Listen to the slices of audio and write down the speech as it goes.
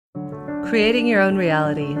Creating your own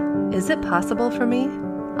reality. Is it possible for me?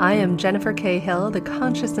 I am Jennifer K. Hill, the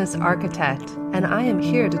Consciousness Architect, and I am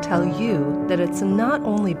here to tell you that it's not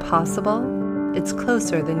only possible, it's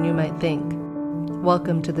closer than you might think.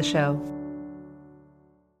 Welcome to the show.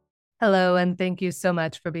 Hello, and thank you so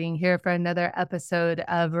much for being here for another episode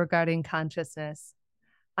of Regarding Consciousness.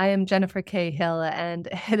 I am Jennifer K. Hill, and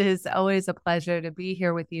it is always a pleasure to be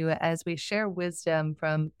here with you as we share wisdom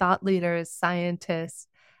from thought leaders, scientists,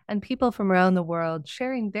 and people from around the world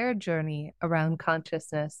sharing their journey around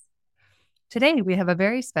consciousness. Today, we have a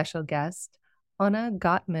very special guest, Anna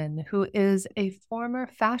Gatmon, who is a former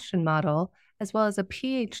fashion model, as well as a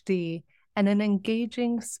PhD and an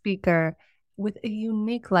engaging speaker with a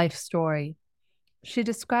unique life story. She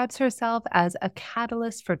describes herself as a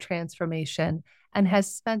catalyst for transformation and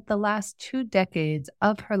has spent the last 2 decades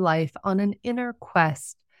of her life on an inner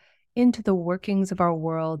quest into the workings of our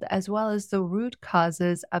world, as well as the root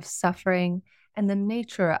causes of suffering and the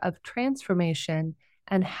nature of transformation,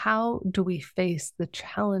 and how do we face the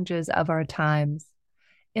challenges of our times.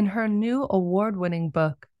 In her new award-winning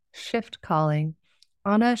book, Shift Calling,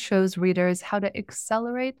 Anna shows readers how to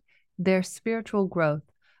accelerate their spiritual growth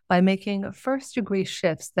by making first-degree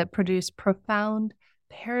shifts that produce profound,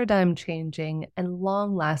 paradigm-changing, and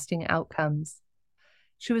long-lasting outcomes.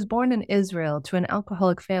 She was born in Israel to an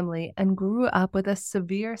alcoholic family and grew up with a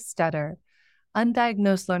severe stutter,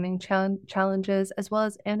 undiagnosed learning challenges, as well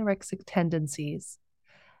as anorexic tendencies.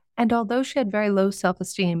 And although she had very low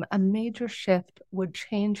self-esteem, a major shift would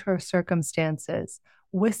change her circumstances,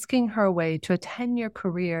 whisking her away to a 10-year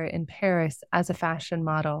career in Paris as a fashion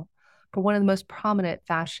model for one of the most prominent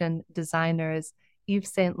fashion designers,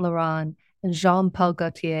 Yves Saint Laurent and Jean-Paul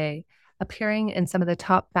Gaultier, appearing in some of the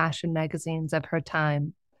top fashion magazines of her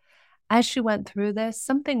time. As she went through this,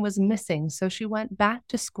 something was missing, so she went back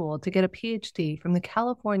to school to get a PhD from the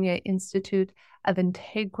California Institute of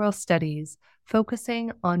Integral Studies,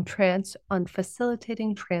 focusing on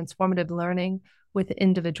facilitating transformative learning with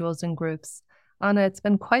individuals and groups. Anna, it's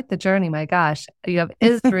been quite the journey, my gosh. You have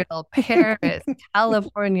Israel, Paris,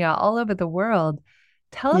 California, all over the world.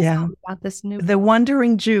 Tell us about this new book. The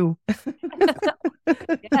Wandering Jew.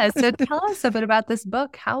 Yeah, so tell us a bit about this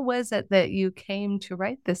book. How was it that you came to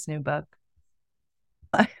write this new book?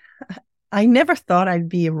 I never thought I'd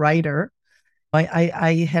be a writer.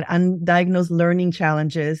 I had undiagnosed learning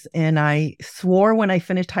challenges, and I swore when I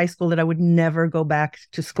finished high school that I would never go back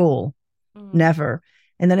to school. Never.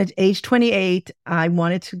 And then at age 28, I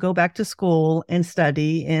wanted to go back to school and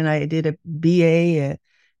study, and I did a BA, a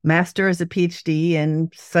master's, a PhD,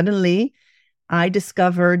 and suddenly I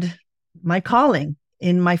discovered my calling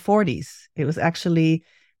in my 40s. It was actually,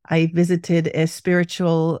 I visited a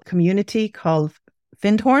spiritual community called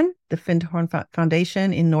Findhorn, the Findhorn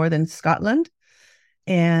Foundation in northern Scotland,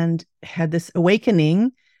 and had this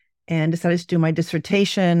awakening and decided to do my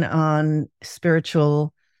dissertation on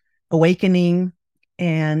spiritual awakening,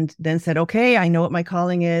 and then said, okay, I know what my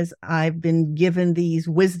calling is. I've been given these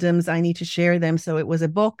wisdoms. I need to share them. So it was a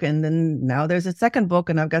book. And then now there's a second book,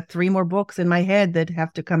 and I've got 3 more books in my head that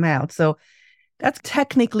have to come out. So that's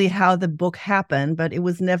technically how the book happened, but it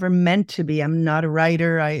was never meant to be. I'm not a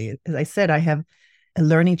writer. As I said, I have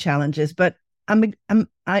learning challenges, but I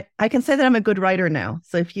can say that I'm a good writer now.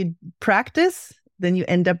 So if you practice, then you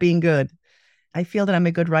end up being good. I feel that I'm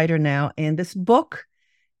a good writer now. And this book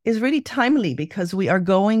is really timely because we are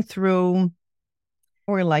going through,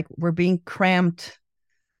 we're being cramped,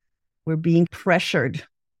 we're being pressured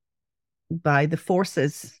by the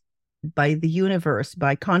forces, by the universe,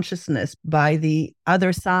 by consciousness, by the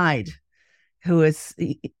other side who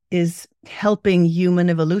is helping human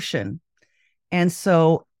evolution. And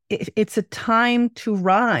so it's a time to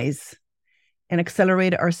rise and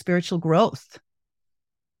accelerate our spiritual growth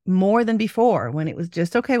more than before, when it was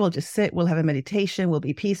just, okay, we'll just sit, we'll have a meditation, we'll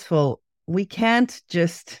be peaceful. We can't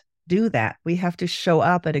just do that. We have to show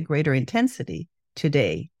up at a greater intensity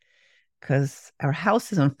today because our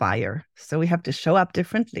house is on fire. So we have to show up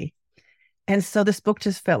differently. And so this book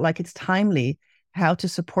just felt like it's timely, how to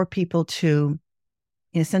support people to,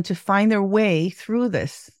 in a sense, to find their way through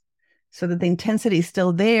this so that the intensity is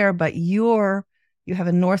still there, but you have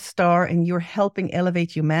a North Star and you're helping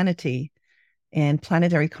elevate humanity and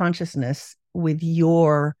planetary consciousness with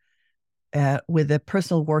the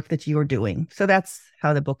personal work that you're doing. So that's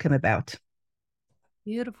how the book came about.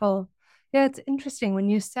 Beautiful. Yeah, it's interesting when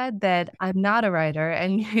you said that I'm not a writer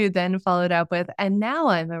and you then followed up with, and now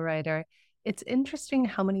I'm a writer. It's interesting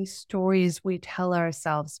how many stories we tell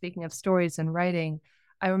ourselves, speaking of stories and writing,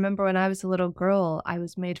 I remember when I was a little girl, I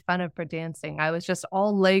was made fun of for dancing. I was just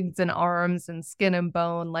all legs and arms and skin and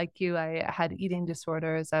bone like you. I had eating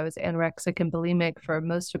disorders. I was anorexic and bulimic for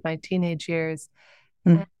most of my teenage years.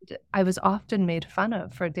 Mm, And I was often made fun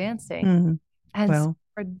of for dancing. mm. And so Well,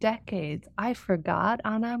 for decades, I forgot,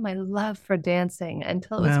 Anna, my love for dancing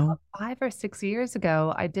until it was well. about 5 or 6 years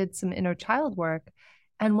ago. I did some inner child work.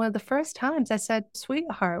 And one of the first times I said,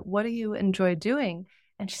 Sweetheart, what do you enjoy doing?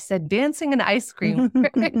 And she said, dancing and ice cream,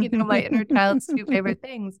 my inner child's two favorite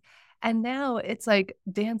things. And now it's like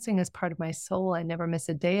dancing is part of my soul. I never miss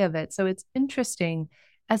a day of it. So it's interesting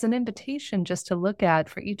as an invitation just to look at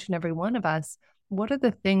for each and every one of us, what are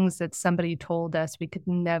the things that somebody told us we could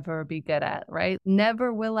never be good at, right?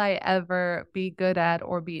 Never will I ever be good at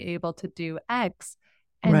or be able to do X.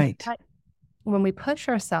 And Right. yet, when we push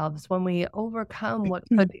ourselves, when we overcome what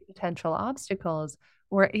could be potential obstacles,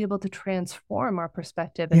 we're able to transform our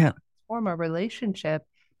perspective and Yeah. transform our relationship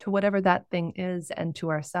to whatever that thing is and to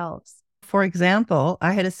ourselves. For example,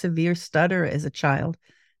 I had a severe stutter as a child.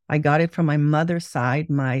 I got it from my mother's side.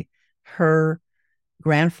 Her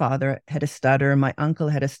grandfather had a stutter, my uncle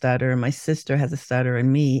had a stutter, my sister has a stutter,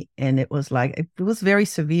 and me. And it was very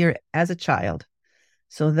severe as a child.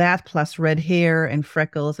 So that plus red hair and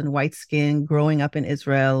freckles and white skin, growing up in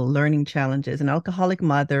Israel, learning challenges, an alcoholic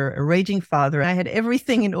mother, a raging father. I had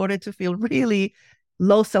everything in order to feel really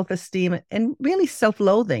low self-esteem and really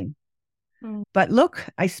self-loathing. Mm. But look,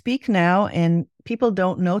 I speak now and people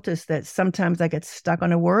don't notice that sometimes I get stuck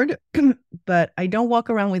on a word, but I don't walk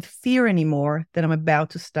around with fear anymore that I'm about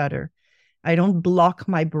to stutter. I don't block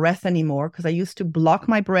my breath anymore because I used to block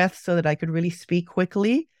my breath so that I could really speak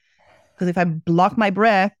quickly. Because if I block my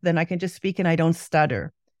breath, then I can just speak and I don't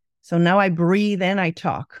stutter. So now I breathe and I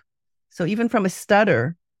talk. So even from a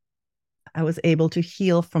stutter, I was able to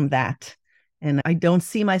heal from that. And I don't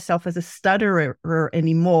see myself as a stutterer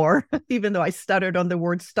anymore, even though I stuttered on the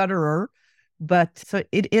word stutterer. But so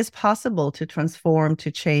it is possible to transform,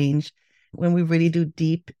 to change when we really do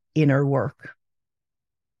deep inner work.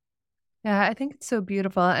 Yeah, I think it's so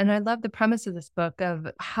beautiful. And I love the premise of this book of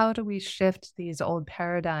how do we shift these old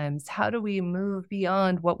paradigms? How do we move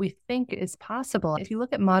beyond what we think is possible? If you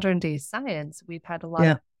look at modern day science, we've had a lot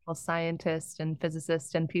Yeah, of scientists and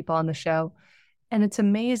physicists and people on the show. And it's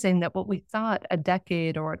amazing that what we thought a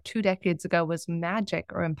decade or 2 decades ago was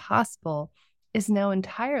magic or impossible is now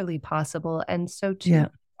entirely possible. And so too, yeah,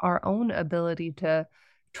 our own ability to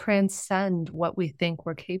transcend what we think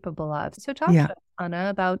we're capable of. So talk yeah, to us, Anna,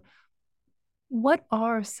 about what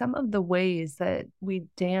are some of the ways that we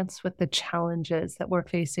dance with the challenges that we're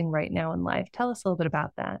facing right now in life? Tell us a little bit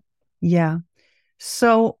about that. yeah.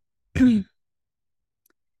 So, you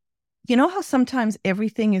know how sometimes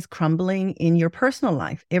everything is crumbling in your personal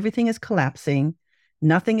life, everything is collapsing,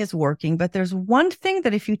 nothing is working, but there's one thing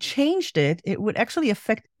that if you changed it, it would actually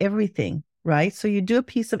affect everything, right? So you do a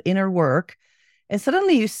piece of inner work, and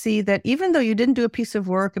suddenly you see that even though you didn't do a piece of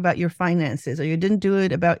work about your finances or you didn't do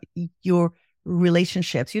it about your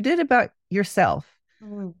relationships, you did it about yourself,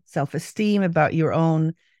 Mm. self-esteem, about your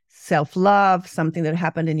own self-love, something that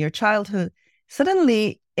happened in your childhood,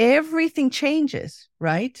 suddenly everything changes,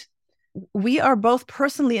 right? We are both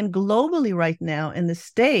personally and globally right now in the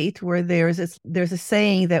state where there's a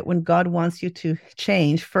saying that when God wants you to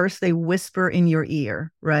change, first they whisper in your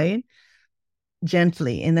ear, right?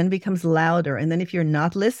 Gently, and then becomes louder. And then if you're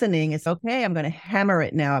not listening, it's okay, I'm going to hammer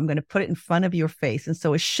it now. I'm going to put it in front of your face. And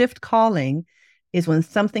so a shift calling is when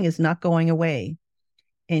something is not going away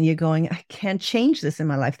and you're going, I can't change this in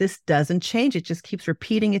my life. This doesn't change. It just keeps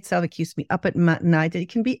repeating itself. It keeps me up at night. It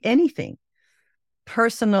can be anything,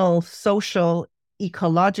 personal, social,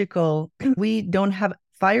 ecological. We don't have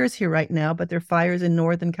fires here right now, but there are fires in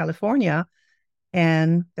Northern California.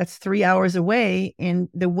 And that's 3 hours away. And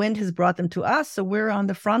the wind has brought them to us. So we're on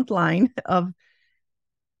the front line of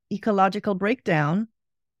ecological breakdown,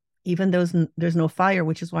 even though there's no fire,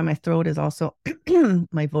 which is why my throat is also,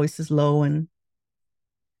 my voice is low. And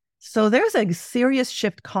so there's a serious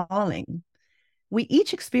shift calling. We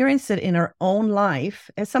each experience it in our own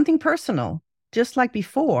life as something personal, just like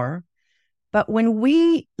before. But when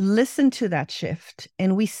we listen to that shift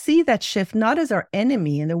and we see that shift not as our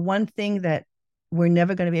enemy and the one thing that we're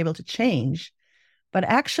never going to be able to change, but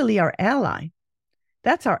actually our ally,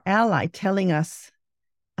 that's our ally telling us,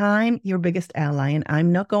 I'm your biggest ally and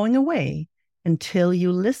I'm not going away until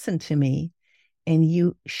you listen to me and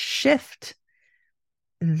you shift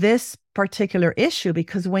this particular issue.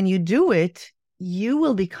 Because when you do it, you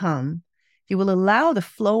will allow the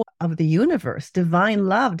flow of the universe, divine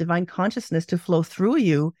love, divine consciousness to flow through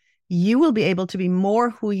you. You will be able to be more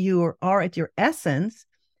who you are at your essence.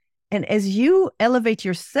 And as you elevate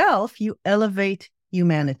yourself, you elevate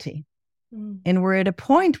humanity. And we're at a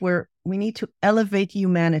point where we need to elevate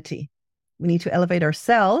humanity. We need to elevate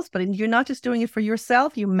ourselves, but you're not just doing it for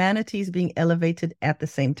yourself. Humanity is being elevated at the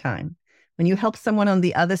same time. When you help someone on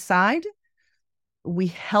the other side, we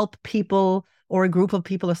help people or a group of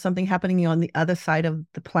people or something happening on the other side of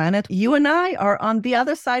the planet. You and I are on the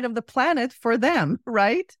other side of the planet for them,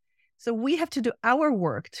 right? So we have to do our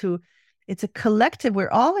work it's a collective. We're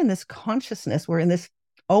all in this consciousness. We're in this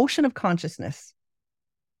ocean of consciousness.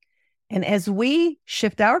 And as we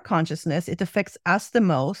shift our consciousness, it affects us the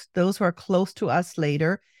most, those who are close to us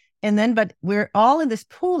later. And then, but we're all in this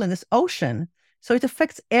pool, in this ocean. So it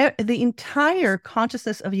affects the entire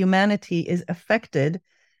consciousness of humanity is affected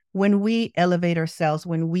when we elevate ourselves,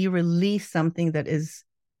 when we release something that is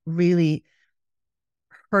really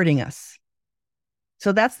hurting us.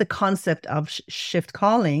 So that's the concept of shift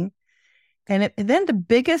calling. And then the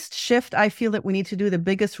biggest shift I feel that we need to do, the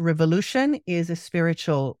biggest revolution is a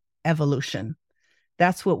spiritual evolution.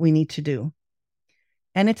 That's what we need to do.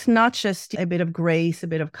 And it's not just a bit of grace, a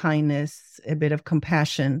bit of kindness, a bit of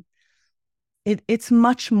compassion. It's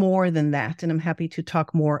much more than that. And I'm happy to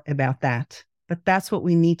talk more about that. But that's what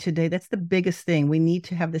we need today. That's the biggest thing. We need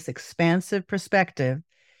to have this expansive perspective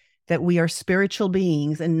that we are spiritual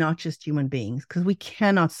beings and not just human beings, because we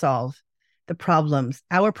cannot solve the problems,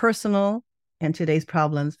 our personal and today's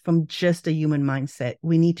problems, from just a human mindset.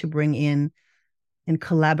 We need to bring in and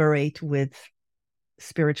collaborate with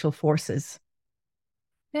spiritual forces.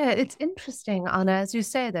 Yeah, it's interesting, Anna, as you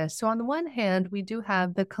say this. So on the one hand, we do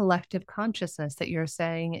have the collective consciousness that you're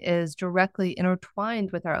saying is directly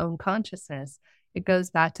intertwined with our own consciousness. It goes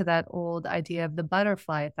back to that old idea of the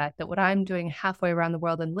butterfly effect, that what I'm doing halfway around the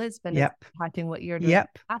world in Lisbon is impacting what you're doing in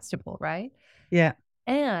Sebastopol, right? Yeah.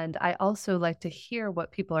 And I also like to hear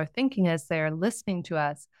what people are thinking as they're listening to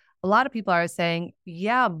us. A lot of people are saying,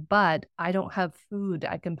 yeah, but I don't have food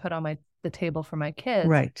I can put on the table for my kids.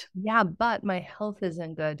 Right. Yeah, but my health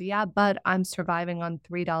isn't good. Yeah, but I'm surviving on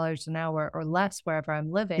 $3 an hour or less wherever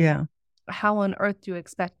I'm living. Yeah. How on earth do you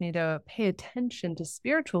expect me to pay attention to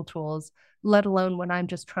spiritual tools, let alone when I'm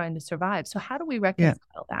just trying to survive? So how do we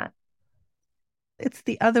reconcile that? It's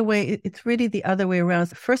the other way. It's really the other way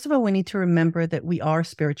around. First of all, we need to remember that we are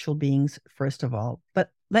spiritual beings, first of all.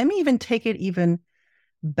 But let me even take it even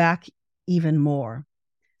back even more.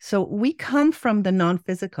 So we come from the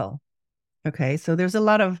non-physical. Okay. So there's a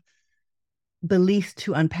lot of beliefs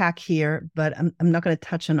to unpack here, but I'm not going to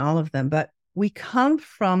touch on all of them. But we come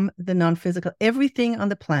from the non-physical, everything on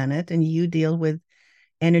the planet, and you deal with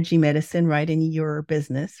energy medicine, right, in your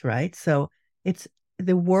business, right? So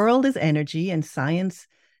the world is energy, and science,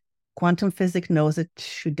 quantum physics knows it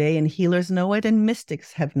today, and healers know it, and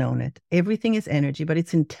mystics have known it. Everything is energy, but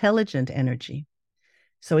it's intelligent energy.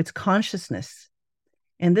 So it's consciousness.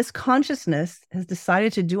 And this consciousness has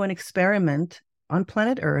decided to do an experiment on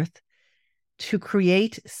planet Earth to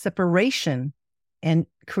create separation and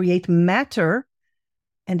create matter.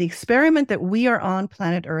 And the experiment that we are on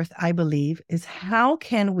planet Earth, I believe, is how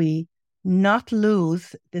can we not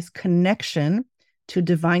lose this connection to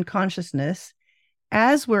divine consciousness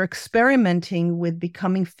as we're experimenting with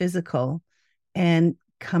becoming physical and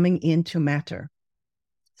coming into matter.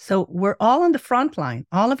 So we're all on the front line.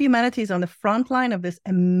 All of humanity is on the front line of this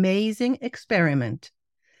amazing experiment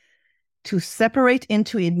to separate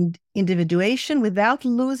into individuation without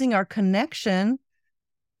losing our connection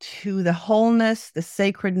to the wholeness, the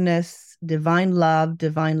sacredness, divine love,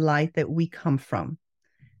 divine light that we come from.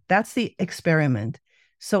 That's the experiment.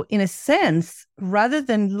 So in a sense, rather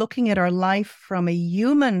than looking at our life from a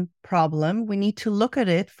human problem, we need to look at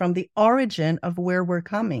it from the origin of where we're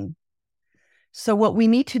coming. So what we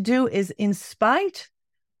need to do is, in spite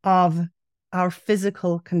of our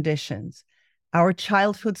physical conditions, our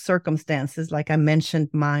childhood circumstances, like I mentioned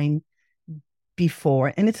mine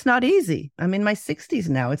before, and it's not easy. I'm in my 60s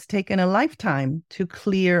now. It's taken a lifetime to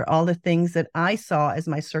clear all the things that I saw as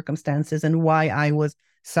my circumstances and why I was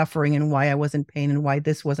suffering and why I was in pain and why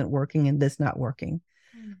this wasn't working and this not working.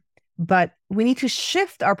 But we need to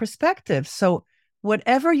shift our perspective. So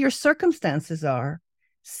whatever your circumstances are,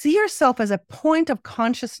 see yourself as a point of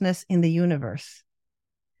consciousness in the universe.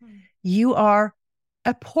 You are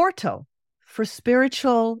a portal for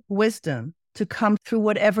spiritual wisdom to come through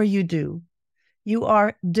whatever you do. You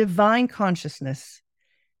are divine consciousness.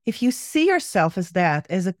 If you see yourself as that,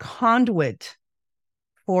 as a conduit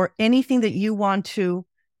for anything that you want to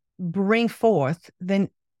bring forth, then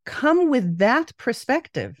come with that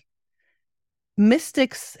perspective.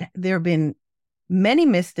 Mystics, there have been many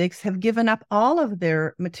mystics have given up all of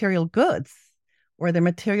their material goods or their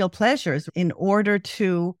material pleasures in order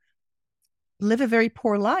to live a very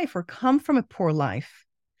poor life or come from a poor life.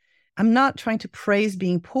 I'm not trying to praise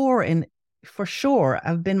being poor. And for sure,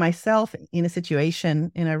 I've been myself in a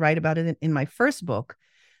situation, and I write about it in my first book,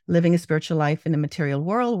 Living a Spiritual Life in the Material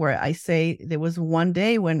World, where I say there was one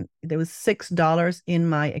day when there was $6 in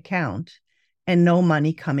my account and no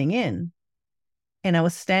money coming in. And I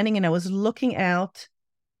was standing and I was looking out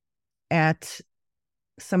at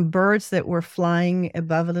some birds that were flying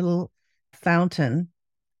above a little fountain.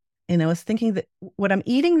 And I was thinking that what I'm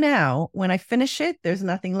eating now, when I finish it, there's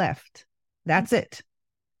nothing left. That's it.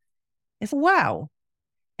 It's wow.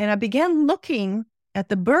 And I began looking at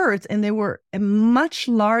the birds, and there were a much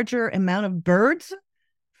larger amount of birds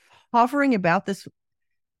hovering about this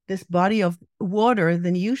body of water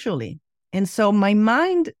than usually. And so my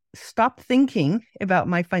mind stopped thinking about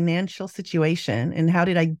my financial situation and how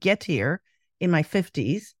did I get here in my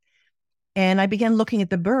 50s. And I began looking at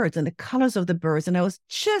the birds and the colors of the birds, and I was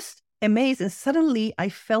just amazed. And suddenly I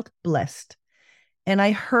felt blessed. And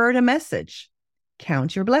I heard a message: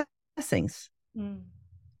 count your blessings. Mm.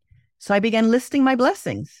 So I began listing my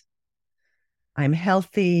blessings. I'm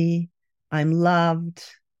healthy. I'm loved.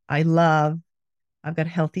 I love. I've got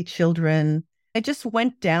healthy children. I just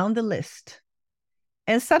went down the list.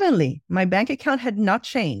 And suddenly my bank account had not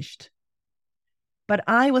changed. But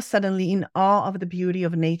I was suddenly in awe of the beauty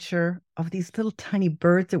of nature, of these little tiny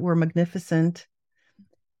birds that were magnificent.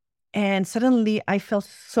 And suddenly I felt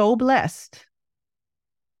so blessed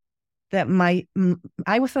that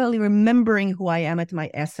I was suddenly remembering who I am at my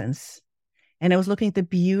essence. And I was looking at the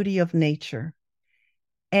beauty of nature.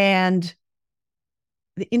 And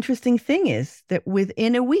the interesting thing is that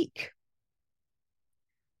within a week,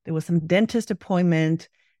 there was some dentist appointment,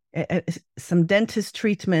 some dentist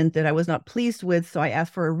treatment that I was not pleased with. So I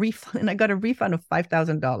asked for a refund, and I got a refund of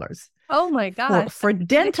 $5,000. Oh my gosh. For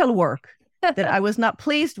dental work that I was not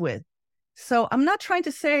pleased with. So I'm not trying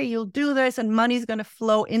to say you'll do this and money's going to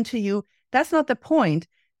flow into you. That's not the point.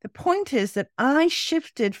 The point is that I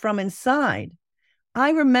shifted from inside.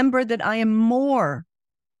 I remember that I am more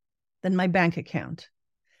than my bank account.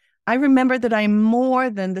 I remember that I am more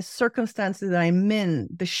than the circumstances that I'm in,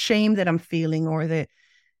 the shame that I'm feeling, or the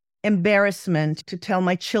embarrassment to tell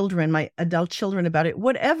my children, my adult children about it,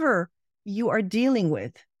 whatever you are dealing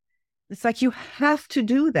with. It's like you have to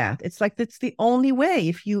do that. It's like that's the only way.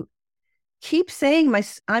 If you keep saying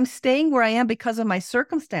I'm staying where I am because of my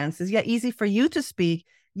circumstances, yeah, easy for you to speak.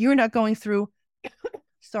 You're not going through,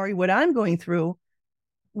 what I'm going through.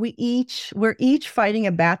 We're each fighting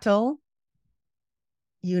a battle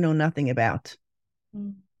you know nothing about.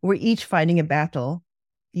 Mm. We're each fighting a battle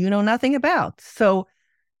you know nothing about. So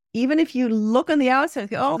even if you look on the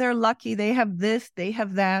outside, oh, they're lucky, they have this, they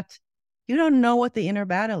have that, you don't know what the inner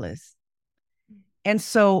battle is. And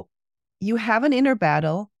so you have an inner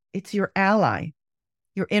battle. It's your ally.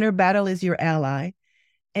 Your inner battle is your ally.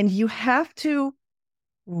 And you have to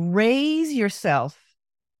raise yourself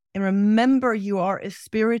and remember you are a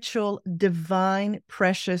spiritual, divine,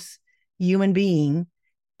 precious human being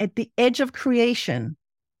at the edge of creation,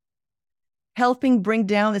 helping bring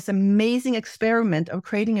down this amazing experiment of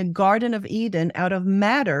creating a Garden of Eden out of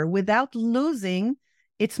matter without losing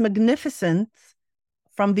its magnificence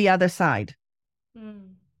from the other side.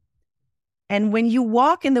 Mm. And when you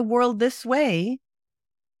walk in the world this way,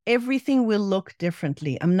 everything will look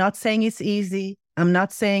differently. I'm not saying it's easy. I'm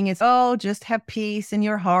not saying it's, just have peace in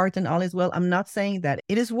your heart and all is well. I'm not saying that.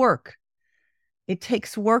 It is work. It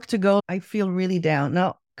takes work to go, I feel really down.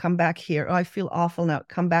 No, come back here. Oh, I feel awful now.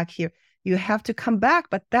 Come back here. You have to come back.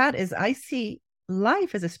 But that is, I see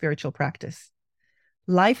life as a spiritual practice.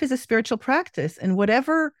 Life is a spiritual practice. And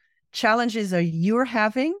whatever challenges you're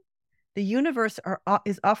having, the universe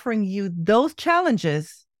is offering you those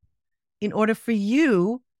challenges in order for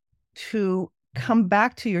you to come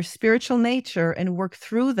back to your spiritual nature and work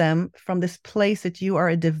through them from this place that you are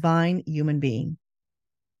a divine human being.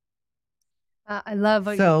 I love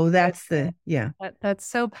what that's that's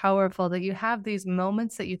so powerful that you have these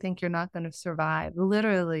moments that you think you're not going to survive.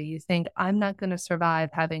 Literally, you think, I'm not going to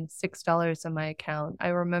survive having $6 in my account. I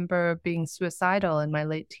remember being suicidal in my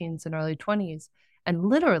late teens and early 20s and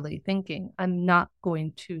literally thinking, I'm not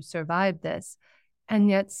going to survive this. And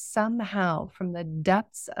yet somehow from the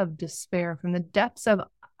depths of despair, from the depths of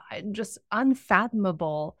just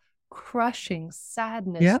unfathomable, crushing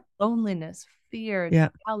sadness, loneliness, fear,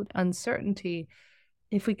 doubt, uncertainty,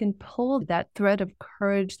 if we can pull that thread of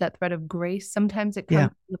courage, that thread of grace, sometimes it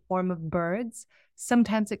comes in the form of birds.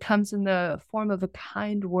 Sometimes it comes in the form of a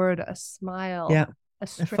kind word, a smile, a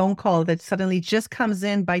phone call that suddenly just comes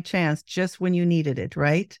in by chance, just when you needed it,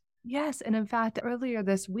 right? Yes. And in fact, earlier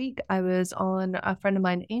this week, I was on a friend of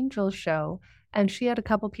mine, Angel's show, and she had a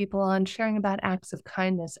couple people on sharing about acts of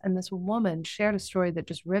kindness. And this woman shared a story that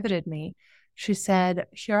just riveted me. She said,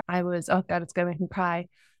 here I was, oh God, it's going to make me cry.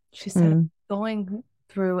 She said, Mm, going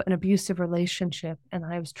through an abusive relationship, and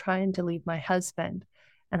I was trying to leave my husband,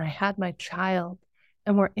 and I had my child,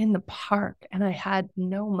 and we're in the park, and I had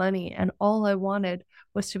no money, and all I wanted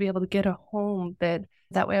was to be able to get a home that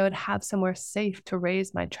way I would have somewhere safe to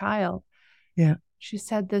raise my child. yeah. She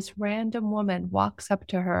said this random woman walks up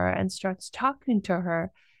to her and starts talking to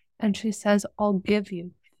her. And she says, I'll give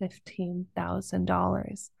you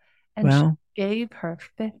 $15,000. And she Wow. gave her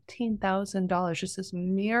 $15,000, just this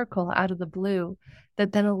miracle out of the blue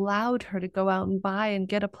that then allowed her to go out and buy and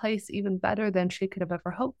get a place even better than she could have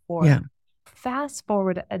ever hoped for. Yeah. Fast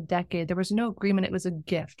forward a decade, there was no agreement, it was a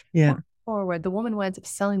gift. Yeah. Forward, the woman winds up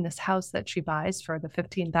selling this house that she buys for the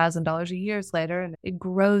 $15,000 years later, and it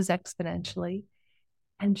grows exponentially.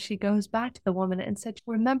 And she goes back to the woman and said,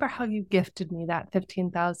 remember how you gifted me that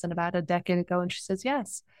 15,000 about a decade ago? And she says,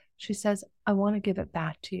 yes. She says, I want to give it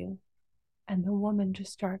back to you. And the woman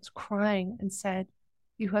just starts crying and said,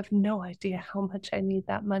 you have no idea how much I need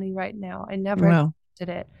that money right now. I never Wow.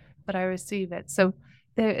 expected it, but I receive it. So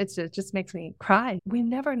there, it just makes me cry. We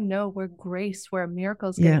never know where grace, where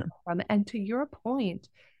miracles going to Yeah. come from. And to your point,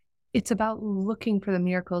 it's about looking for the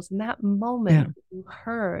miracles. In that Yeah. moment you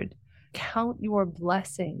heard, count your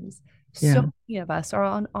blessings. So Yeah. many of us are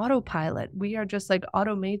on autopilot. We are just like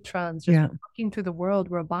automatrons, just Yeah. walking through the world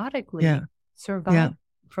robotically, Yeah. Yeah. surviving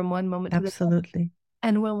from one moment to the next. Absolutely.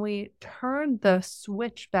 And when we turn the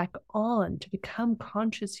switch back on to become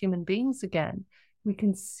conscious human beings again, we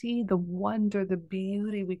can see the wonder, the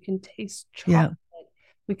beauty. We can taste chocolate. Yeah.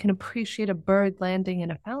 We can appreciate a bird landing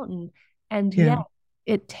in a fountain. And yet, Yeah.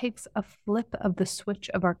 it takes a flip of the switch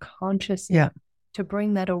of our consciousness Yeah. to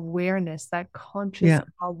bring that awareness, that conscious Yeah.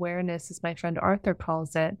 awareness, as my friend Arthur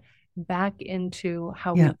calls it, back into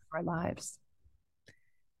how we Yeah. live our lives.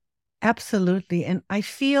 Absolutely. And I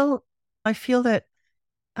feel that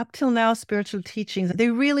up till now, spiritual teachings, they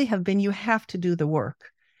really have been, you have to do the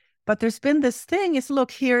work. But there's been this thing is,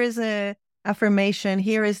 look, here is a affirmation,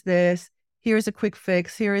 here is this, here is a quick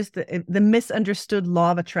fix, here is the misunderstood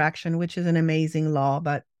law of attraction, which is an amazing law,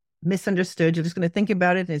 but misunderstood. You're just going to think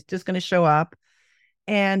about it and it's just going to show up.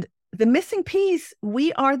 And the missing piece,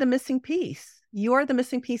 we are the missing piece. You are the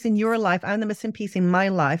missing piece in your life. I'm the missing piece in my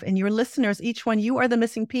life. And your listeners, each one, you are the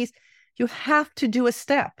missing piece. You have to do a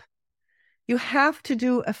step. You have to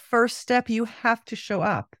do a first step. You have to show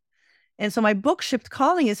up. And so my book, Shift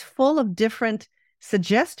Calling, is full of different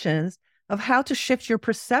suggestions of how to shift your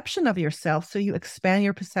perception of yourself so you expand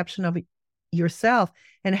your perception of yourself,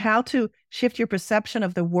 and how to shift your perception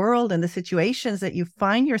of the world and the situations that you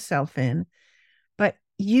find yourself in. But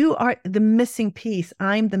you are the missing piece.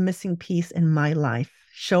 I'm the missing piece in my life,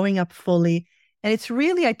 showing up fully. And it's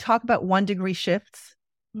really, I talk about 1-degree shifts.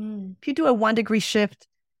 If you do a 1-degree shift,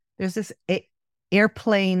 there's this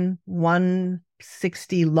airplane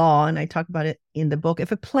 160 law, and I talk about it in the book.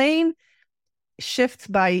 If a plane shifts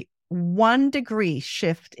by 1-degree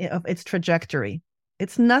shift of its trajectory,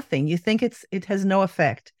 it's nothing. You think it has no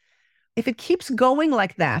effect. If it keeps going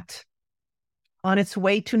like that on its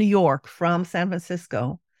way to New York from San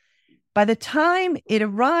Francisco, by the time it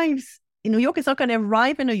arrives in New York, it's not going to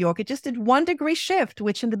arrive in New York. It just did 1-degree shift,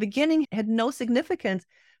 which in the beginning had no significance.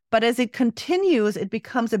 But as it continues, it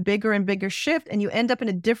becomes a bigger and bigger shift, and you end up in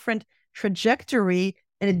a different trajectory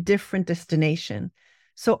and a different destination.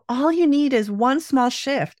 So all you need is one small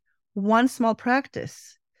shift, one small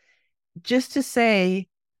practice, just to say,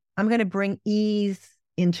 I'm going to bring ease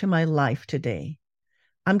into my life today.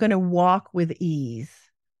 I'm going to walk with ease.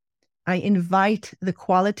 I invite the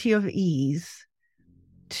quality of ease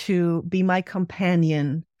to be my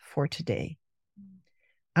companion for today.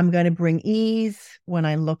 I'm going to bring ease when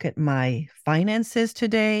I look at my finances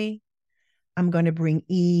today. I'm going to bring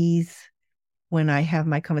ease when I have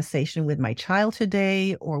my conversation with my child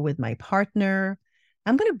today or with my partner.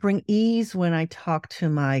 I'm going to bring ease when I talk to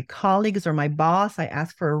my colleagues or my boss. I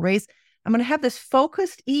ask for a raise. I'm going to have this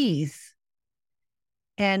focused ease.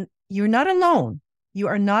 And you're not alone. You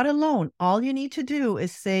are not alone. All you need to do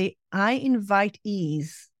is say, I invite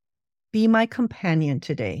ease. Be my companion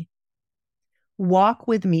today. Walk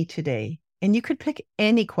with me today. And you could pick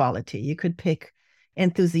any quality. You could pick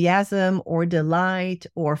enthusiasm or delight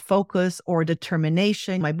or focus or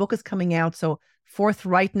determination. My book is coming out, so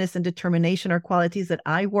forthrightness and determination are qualities that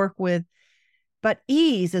I work with. But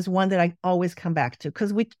ease is one that I always come back to,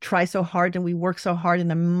 because we try so hard and we work so hard and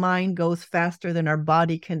the mind goes faster than our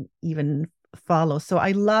body can even follow. So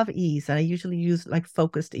I love ease, and I usually use like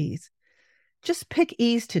focused ease. Just pick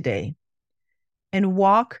ease today and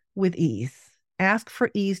walk with ease. Ask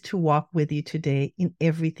for ease to walk with you today in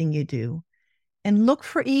everything you do. And look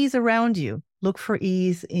for ease around you. Look for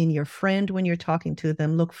ease in your friend when you're talking to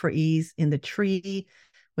them. Look for ease in the tree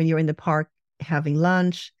when you're in the park having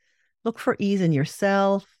lunch. Look for ease in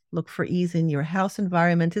yourself. Look for ease in your house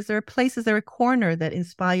environment. Is there a place, is there a corner that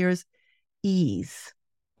inspires ease?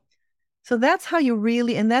 So that's how you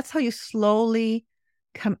really, and that's how you slowly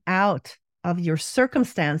come out of your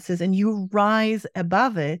circumstances and you rise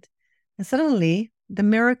above it. And suddenly the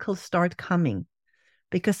miracles start coming,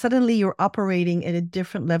 because suddenly you're operating at a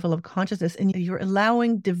different level of consciousness and you're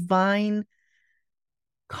allowing divine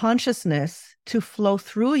consciousness to flow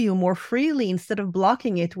through you more freely instead of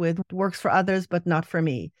blocking it with works for others, but not for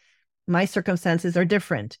me. My circumstances are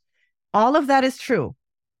different. All of that is true.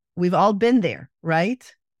 We've all been there, right?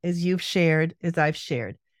 As you've shared, as I've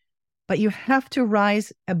shared. But you have to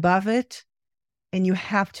rise above it and you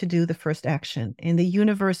have to do the first action. And the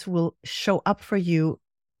universe will show up for you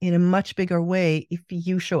in a much bigger way if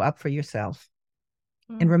you show up for yourself.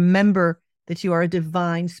 And remember that you are a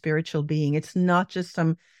divine spiritual being. It's not just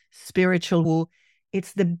some spiritual woo.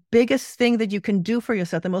 It's the biggest thing that you can do for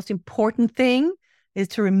yourself. The most important thing is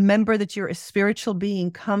to remember that you're a spiritual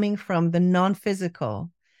being coming from the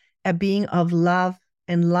non-physical, a being of love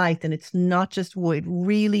and light. And it's not just woo, it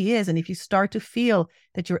really is. And if you start to feel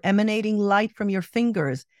that you're emanating light from your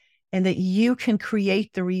fingers and that you can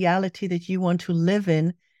create the reality that you want to live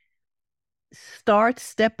in, start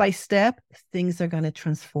step by step, things are going to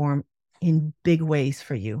transform in big ways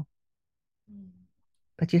for you.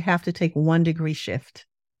 But you have to take 1 degree shift.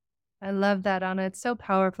 I love that, Anna. It's so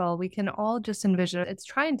powerful. We can all just envision it's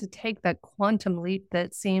trying to take that quantum leap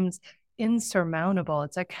that seems insurmountable.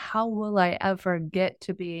 It's like, how will I ever get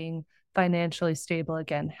to being financially stable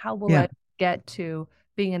again? How will I get to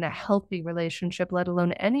being in a healthy relationship, let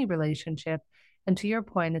alone any relationship? And to your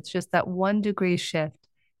point, it's just that 1 degree shift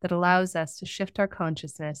that allows us to shift our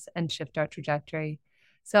consciousness and shift our trajectory.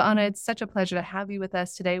 So, Anna, it's such a pleasure to have you with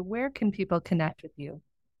us today. Where can people connect with you?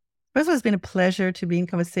 First of all, it's been a pleasure to be in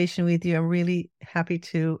conversation with you. I'm really happy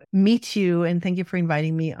to meet you, and thank you for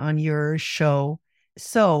inviting me on your show.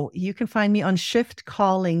 So you can find me on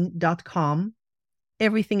shiftcalling.com.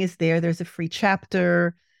 Everything is there. There's a free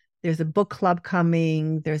chapter. There's a book club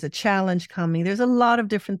coming. There's a challenge coming. There's a lot of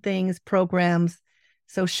different things, programs.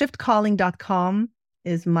 So shiftcalling.com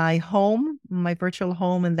is my home, my virtual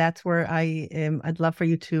home, and that's where I am. I'd love for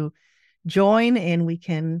you to join, and we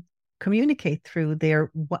can communicate through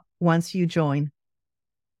there once you join.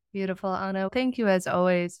 Beautiful, Anna. Thank you as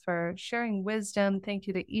always for sharing wisdom. Thank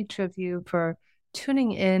you to each of you for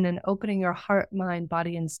tuning in and opening your heart, mind,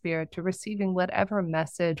 body, and spirit to receiving whatever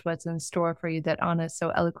message was in store for you that Anna so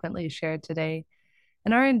eloquently shared today.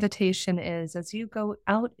 And our invitation is, as you go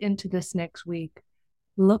out into this next week,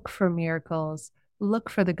 look for miracles, look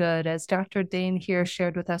for the good. As Dr. Dane here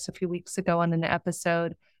shared with us a few weeks ago on an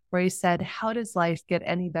episode where he said, how does life get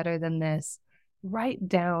any better than this? Write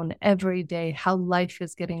down every day how life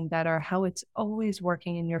is getting better, how it's always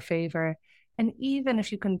working in your favor. And even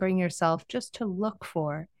if you can bring yourself just to look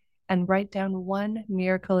for and write down 1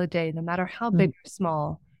 miracle a day, no matter how big or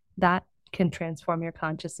small, that can transform your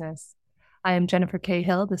consciousness. I am Jennifer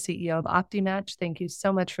Cahill, the CEO of OptiMatch. Thank you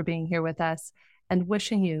so much for being here with us and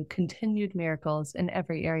wishing you continued miracles in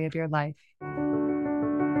every area of your life.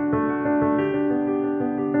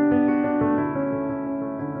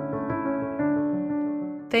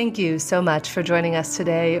 Thank you so much for joining us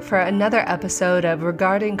today for another episode of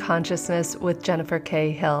Regarding Consciousness with Jennifer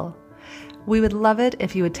Cahill. We would love it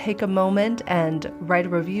if you would take a moment and write a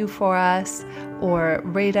review for us or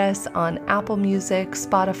rate us on Apple Music,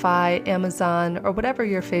 Spotify, Amazon, or whatever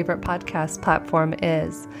your favorite podcast platform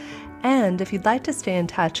is. And if you'd like to stay in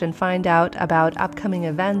touch and find out about upcoming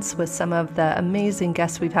events with some of the amazing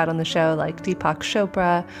guests we've had on the show, like Deepak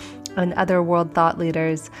Chopra and other world thought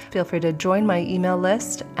leaders, feel free to join my email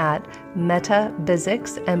list at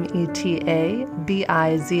metabizics,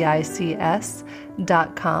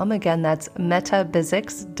 metabizics.com. Again, that's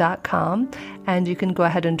metabizics.com. And you can go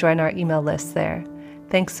ahead and join our email list there.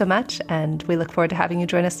 Thanks so much, and we look forward to having you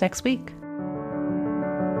join us next week.